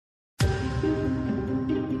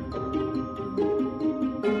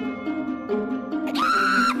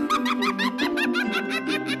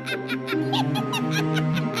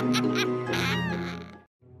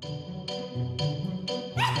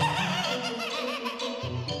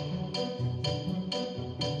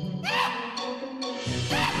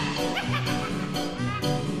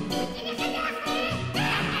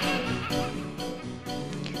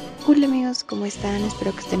Hola amigos, ¿cómo están?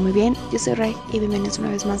 Espero que estén muy bien. Yo soy Reg y bienvenidos una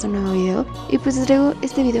vez más a un nuevo video. Y pues les traigo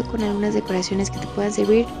este video con algunas decoraciones que te puedan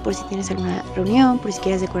servir por si tienes alguna reunión, por si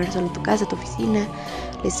quieres decorar solo tu casa, tu oficina,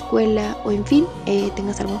 la escuela o en fin,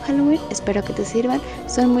 tengas algún Halloween. Espero que te sirvan.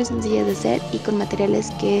 Son muy sencillas de hacer y con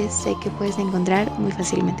materiales que sé que puedes encontrar muy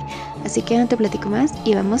fácilmente. Así que no te platico más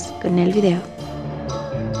y vamos con el video.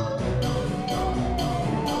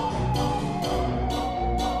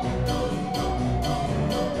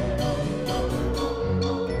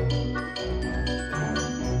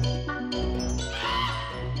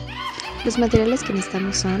 Los materiales que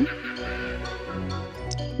necesitamos son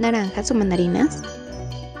naranjas o mandarinas,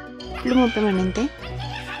 plumón permanente,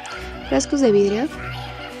 frascos de vidrio,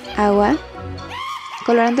 agua,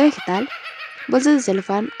 colorante vegetal, bolsas de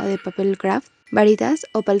celofán o de papel craft, varitas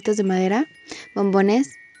o palitos de madera,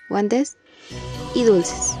 bombones, guantes y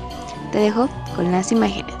dulces. Te dejo con las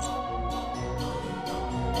imágenes.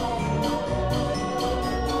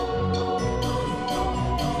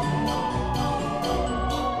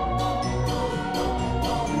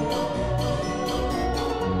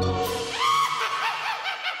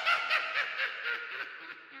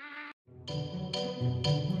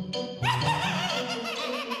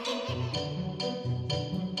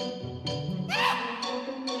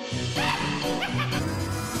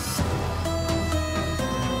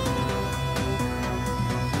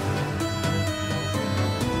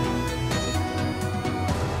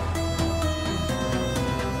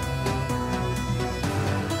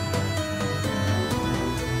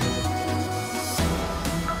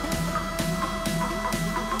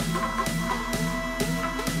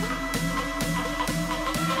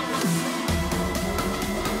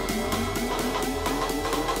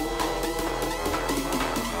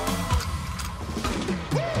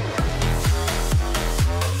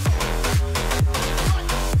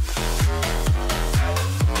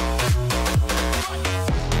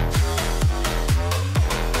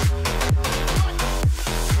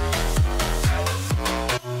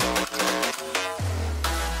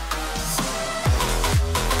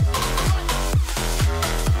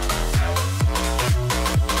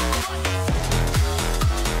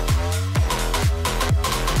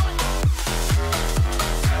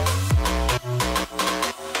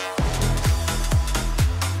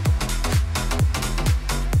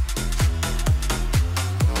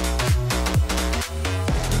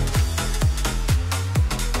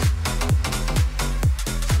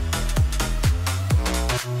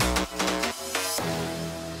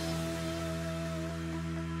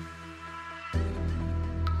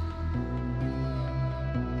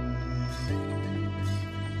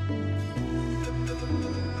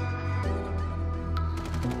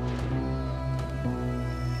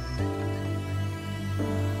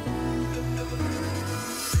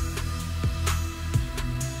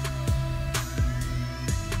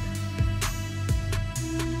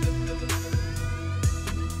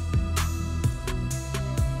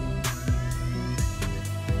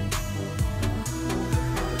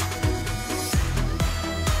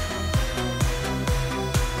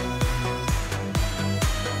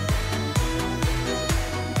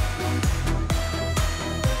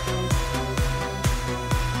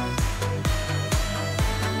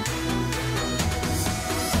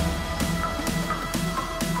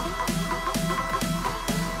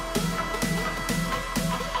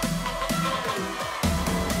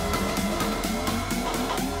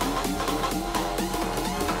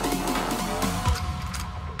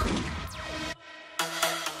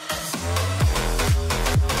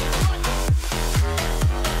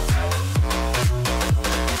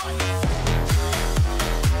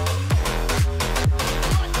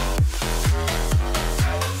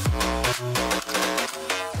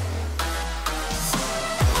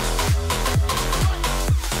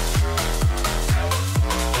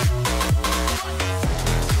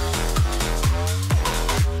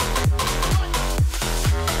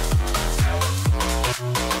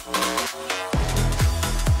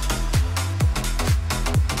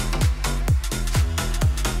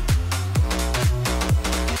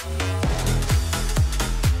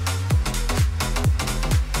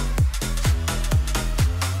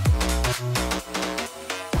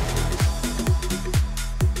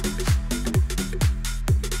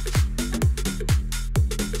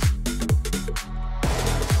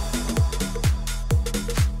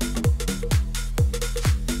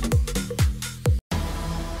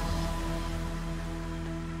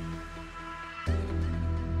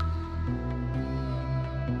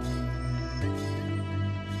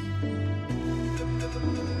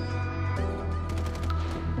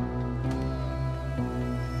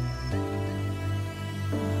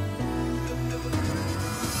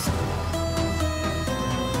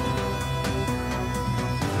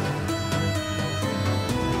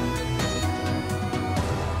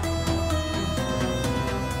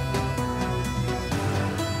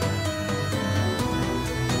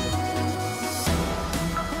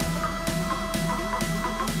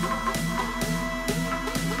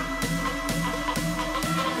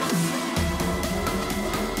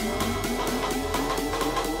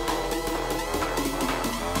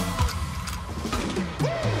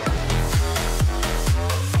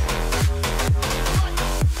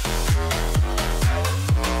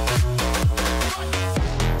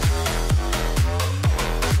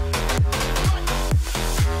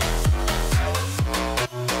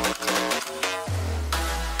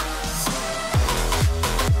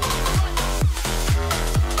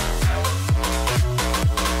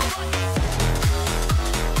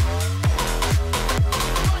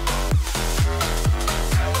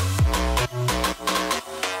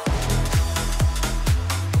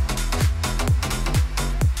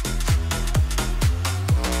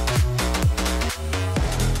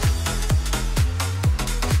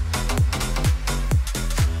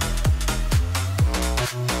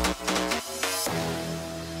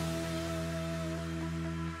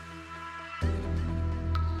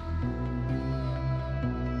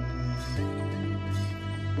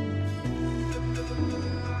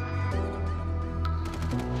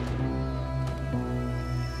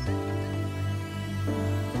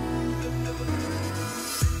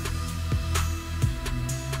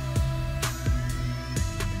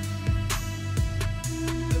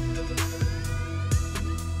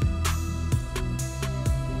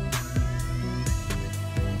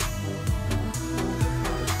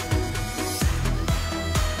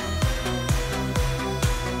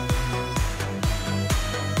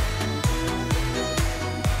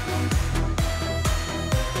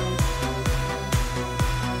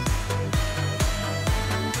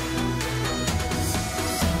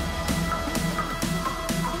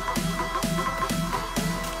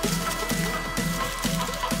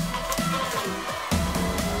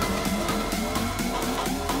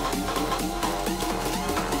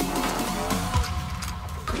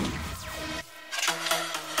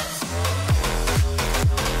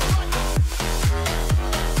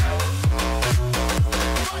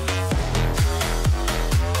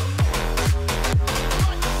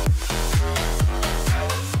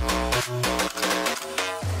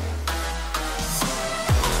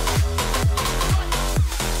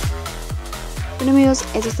 Bueno amigos,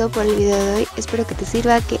 eso es todo por el video de hoy. Espero que te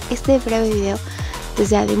sirva, que este breve video te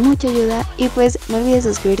sea de mucha ayuda. Y pues no olvides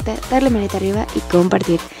suscribirte, darle manita arriba y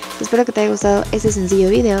compartir. Espero que te haya gustado este sencillo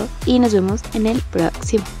video y nos vemos en el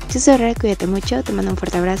próximo. Yo soy Ray, cuídate mucho, te mando un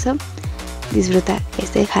fuerte abrazo. Disfruta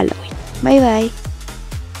este Halloween. Bye bye.